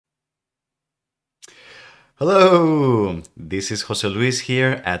Hello, this is Jose Luis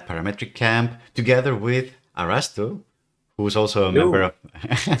here at Parametric Camp, together with Arasto, who's also a member Hello.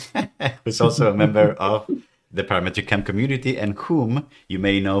 of who's also a member of the Parametric Camp community, and whom you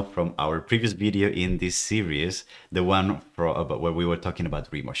may know from our previous video in this series, the one where we were talking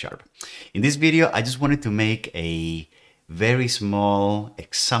about RemoSharp. In this video, I just wanted to make a very small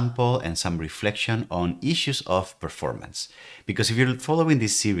example and some reflection on issues of performance. Because if you're following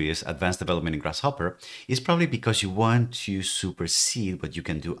this series, Advanced Development in Grasshopper, it's probably because you want to supersede what you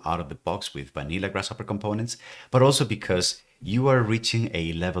can do out of the box with vanilla Grasshopper components, but also because you are reaching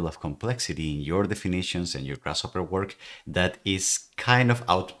a level of complexity in your definitions and your Grasshopper work that is kind of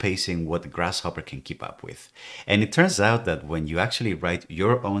outpacing what Grasshopper can keep up with. And it turns out that when you actually write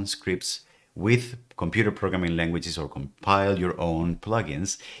your own scripts with computer programming languages or compile your own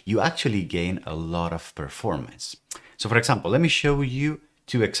plugins, you actually gain a lot of performance. So for example, let me show you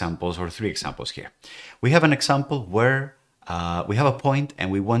two examples or three examples here. We have an example where we have a point and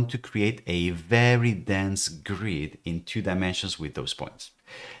we want to create a very dense grid in 2 dimensions with those points.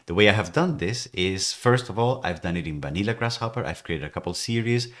 The way I have done this is, first of all, I've done it in vanilla Grasshopper. I've created a couple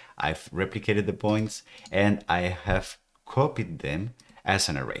series, I've replicated the points, and I have copied them as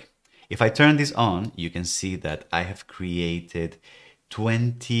an array. If I turn this on, you can see that I have created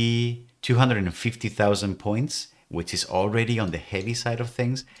 250,000 points, which is already on the heavy side of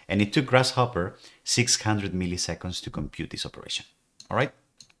things. And it took Grasshopper 600 milliseconds to compute this operation. All right.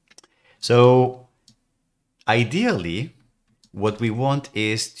 So ideally, what we want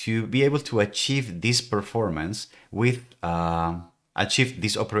is to be able to achieve this performance with, achieve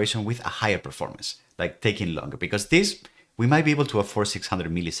this operation with a higher performance, like taking longer, because this, we might be able to afford 600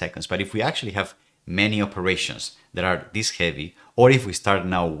 milliseconds, but if we actually have many operations that are this heavy, or if we start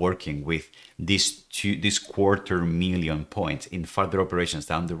now working with this 250,000 points in further operations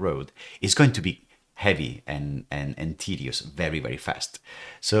down the road, it's going to be heavy and tedious very, very fast.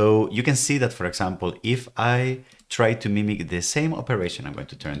 So you can see that, for example, if I try to mimic the same operation, I'm going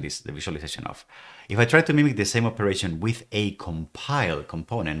to turn the visualization off. If I try to mimic the same operation with a compile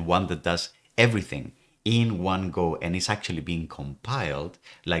component, one that does everything in one go and is actually being compiled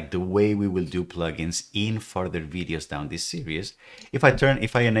like the way we will do plugins in further videos down this series. If I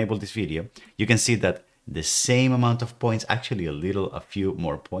enable this video, you can see that the same amount of points, actually a few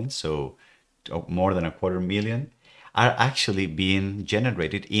more points, so more than 250,000, are actually being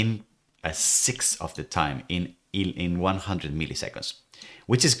generated in a sixth of the time, in 100 milliseconds,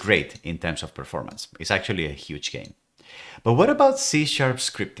 which is great in terms of performance. It's actually a huge gain. But what about C#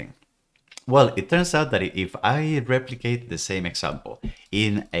 scripting? Well, it turns out that if I replicate the same example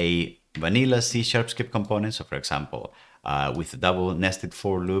in a vanilla C# script component, so for example, with a double nested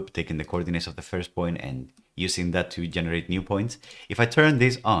for loop, taking the coordinates of the first point and using that to generate new points, if I turn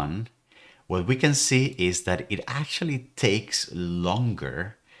this on, what we can see is that it actually takes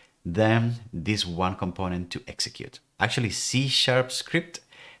longer than this one component to execute. Actually, C# script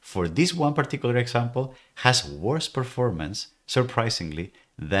for this one particular example has worse performance, surprisingly,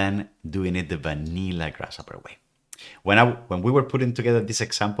 than doing it the vanilla Grasshopper way. When we were putting together this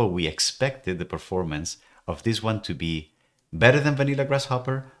example, we expected the performance of this one to be better than vanilla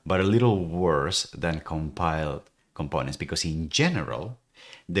Grasshopper, but a little worse than compiled components, because in general,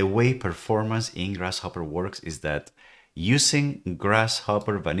 the way performance in Grasshopper works is that using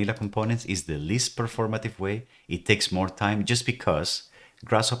Grasshopper vanilla components is the least performative way. It takes more time just because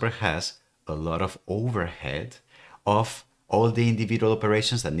Grasshopper has a lot of overhead of all the individual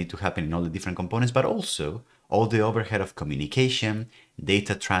operations that need to happen in all the different components, but also all the overhead of communication,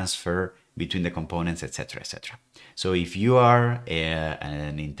 data transfer between the components, etc., etc. So if you are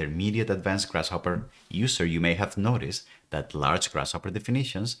an intermediate advanced Grasshopper user, you may have noticed that large Grasshopper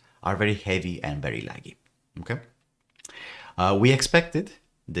definitions are very heavy and very laggy. Okay. We expected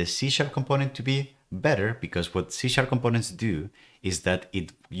the C# component to be better, because what C# components do is that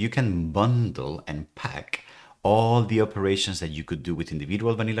you can bundle and pack all the operations that you could do with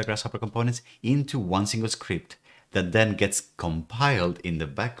individual vanilla Grasshopper components into one single script that then gets compiled in the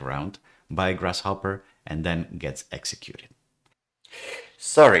background by Grasshopper and then gets executed.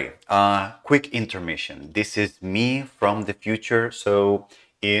 Sorry, quick intermission. This is me from the future. So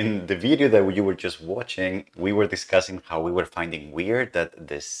in the video that you were just watching, we were discussing how we were finding weird that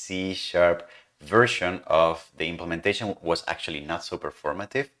the C# version of the implementation was actually not so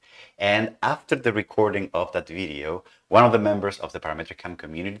performative. And after the recording of that video, one of the members of the Parametric Camp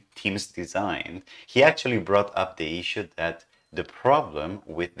community, Teams Design, he actually brought up the issue that the problem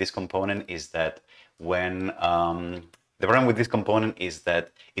with this component is that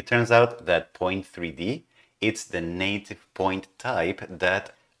it turns out that point 3D, it's the native point type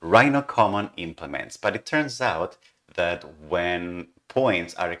that Rhino common implements. But it turns out that when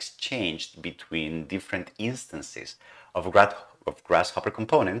points are exchanged between different instances of Grasshopper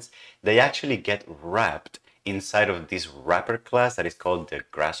components, they actually get wrapped inside of this wrapper class that is called the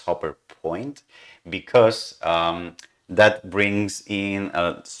Grasshopper point, because that brings in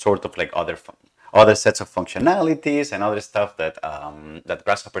a sort of like other sets of functionalities and other stuff that that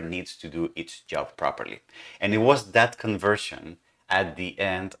Grasshopper needs to do its job properly. And it was that conversion at the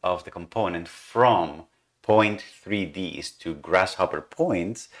end of the component from point 3Ds to Grasshopper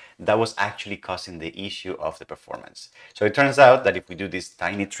points that was actually causing the issue of the performance. So it turns out that if we do this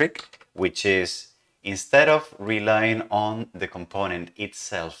tiny trick, which is instead of relying on the component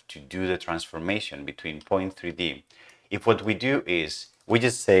itself to do the transformation between point 3D, if what we do is we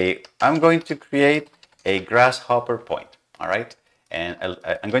just say, I'm going to create a Grasshopper point, all right? And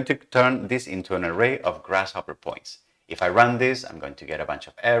I'm going to turn this into an array of Grasshopper points. If I run this, I'm going to get a bunch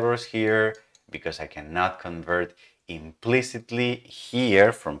of errors here because I cannot convert implicitly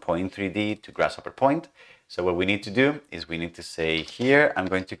here from point 3D to Grasshopper point. So what we need to do is we need to say here, I'm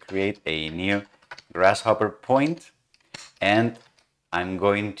going to create a new Grasshopper point, and I'm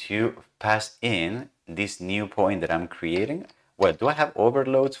going to pass in this new point that I'm creating. Well, do I have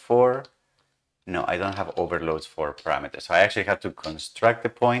overloads for? No, I don't have overloads for parameters. So I actually have to construct the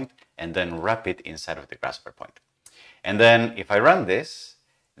point and then wrap it inside of the Grasshopper point. And then if I run this,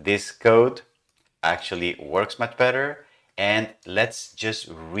 this code actually works much better. And let's just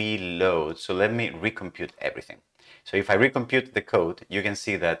reload. So let me recompute everything. So if I recompute the code, you can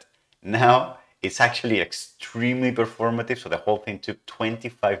see that now it's actually extremely performative. So the whole thing took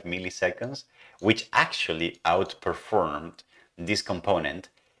 25 milliseconds, which actually outperformed this component,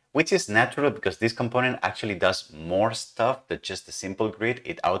 which is natural because this component actually does more stuff than just a simple grid.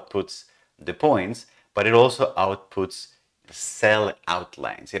 It outputs the points, but it also outputs cell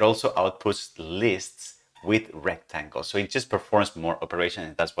outlines. It also outputs lists with rectangles. So it just performs more operations,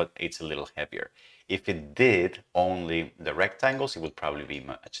 and that's what it's a little heavier. If it did only the rectangles, it would probably be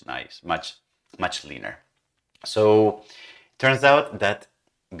much leaner. So it turns out that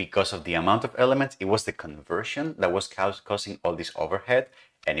because of the amount of elements, it was the conversion that was causing all this overhead,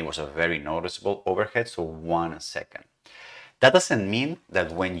 and it was a very noticeable overhead, so 1 second. That doesn't mean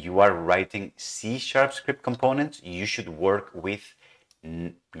that when you are writing C# script components, you should work with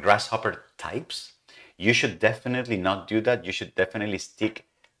Grasshopper types. You should definitely not do that. You should definitely stick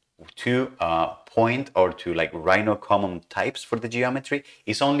to point or to like Rhino common types for the geometry.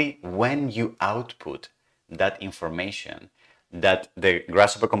 It's only when you output that information that the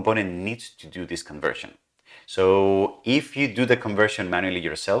Grasshopper component needs to do this conversion. So if you do the conversion manually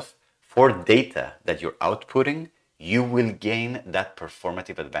yourself for data that you're outputting, you will gain that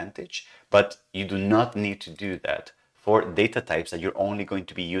performative advantage, but you do not need to do that for data types that you're only going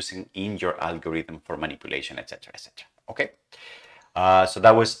to be using in your algorithm for manipulation, etc., etc. Okay? So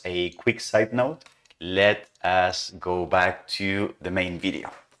that was a quick side note. Let us go back to the main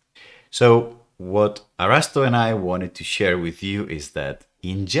video. So what Arasto and I wanted to share with you is that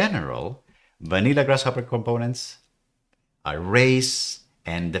in general, vanilla Grasshopper components, arrays,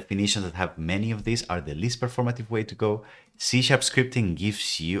 and definitions that have many of these are the least performative way to go. C# scripting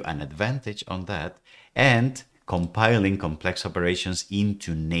gives you an advantage on that, and compiling complex operations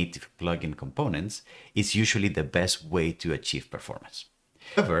into native plugin components is usually the best way to achieve performance.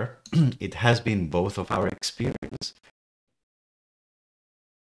 However, it has been both of our experience,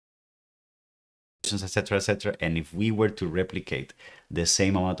 etc., etc. And if we were to replicate the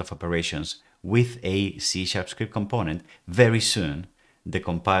same amount of operations with a C# script component, very soon the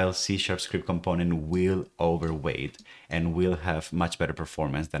compiled C# script component will overweight and will have much better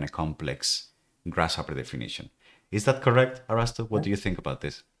performance than a complex Grasshopper definition. Is that correct, Arasto? What do you think about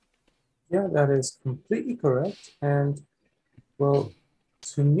this? Yeah, that is completely correct. And well,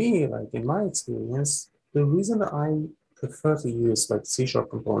 to me, like in my experience, the reason that I prefer to use like C#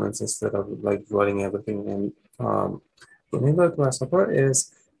 components instead of like writing everything in vanilla Grasshopper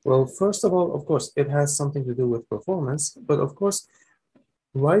is, well, first of all, of course, it has something to do with performance, but of course,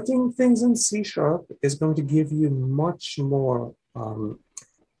 writing things in C# is going to give you much more.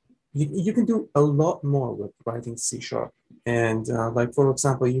 You can do a lot more with writing C#. And like, for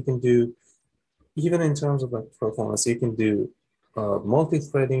example, you can do, even in terms of like performance, you can do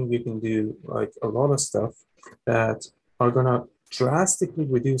multi-threading, you can do like a lot of stuff that are gonna drastically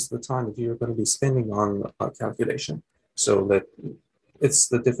reduce the time that you're gonna be spending on calculation. So that it's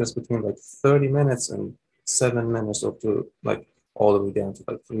the difference between like 30 minutes and 7 minutes up to like all the way down to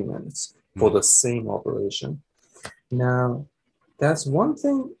like 3 minutes for the same operation. Now, That's one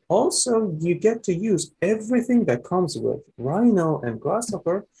thing. Also, you get to use everything that comes with Rhino and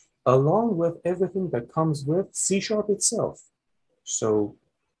Grasshopper, along with everything that comes with C# itself. So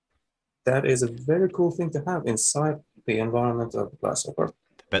that is a very cool thing to have inside the environment of Grasshopper.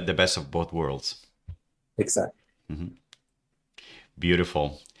 But the best of both worlds. Exactly.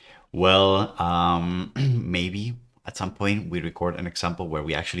 Beautiful. Well, maybe at some point we record an example where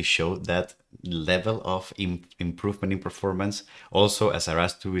we actually show that level of improvement in performance. Also, as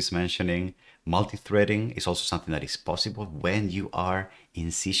Arastu is mentioning, multi-threading is also something that is possible when you are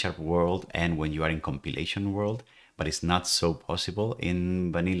in C# world and when you are in compilation world, but it's not so possible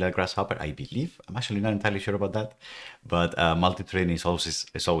in vanilla Grasshopper, I believe. I'm actually not entirely sure about that, but multi-threading is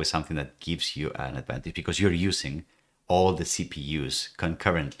always something that gives you an advantage because you're using all the CPUs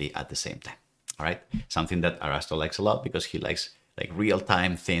concurrently at the same time. All right, something that Arasto likes a lot because he likes like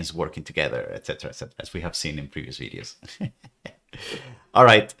real-time things working together, etc., as we have seen in previous videos. All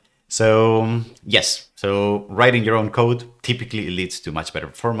right, so yes, so writing your own code typically leads to much better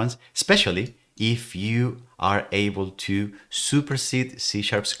performance, especially if you are able to supersede C#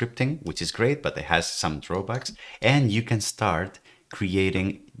 scripting, which is great, but it has some drawbacks, and you can start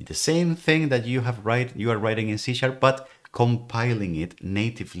creating the same thing that you are writing in C#, but compiling it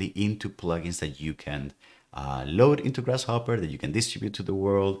natively into plugins that you can load into Grasshopper, that you can distribute to the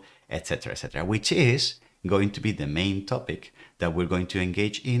world, etc., which is going to be the main topic that we're going to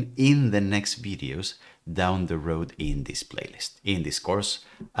engage in the next videos down the road in this playlist, in this course,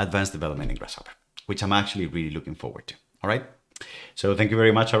 Advanced Development in Grasshopper, which I'm actually really looking forward to. All right. So thank you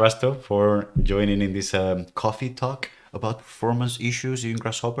very much, Arasto, for joining in this coffee talk about performance issues in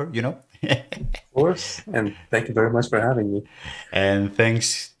Grasshopper, you know? Of course. And thank you very much for having me. And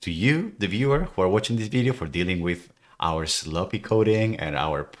thanks to you, the viewer, who are watching this video for dealing with our sloppy coding and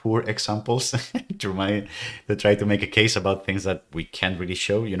our poor examples to try to make a case about things that we can't really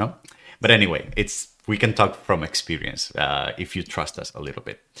show, you know? But anyway, we can talk from experience if you trust us a little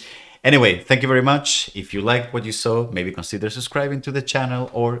bit. Anyway, thank you very much. If you liked what you saw, maybe consider subscribing to the channel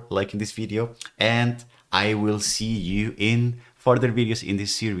or liking this video. And I will see you in further videos in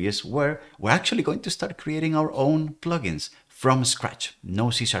this series where we're actually going to start creating our own plugins from scratch.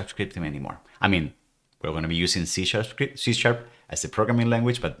 No C# scripting anymore. I mean, we're going to be using C# as a programming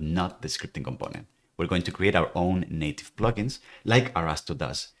language, but not the scripting component. We're going to create our own native plugins like Arasto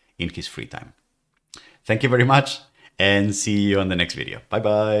does in his free time. Thank you very much and see you on the next video.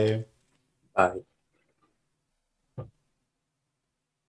 Bye-bye. Bye.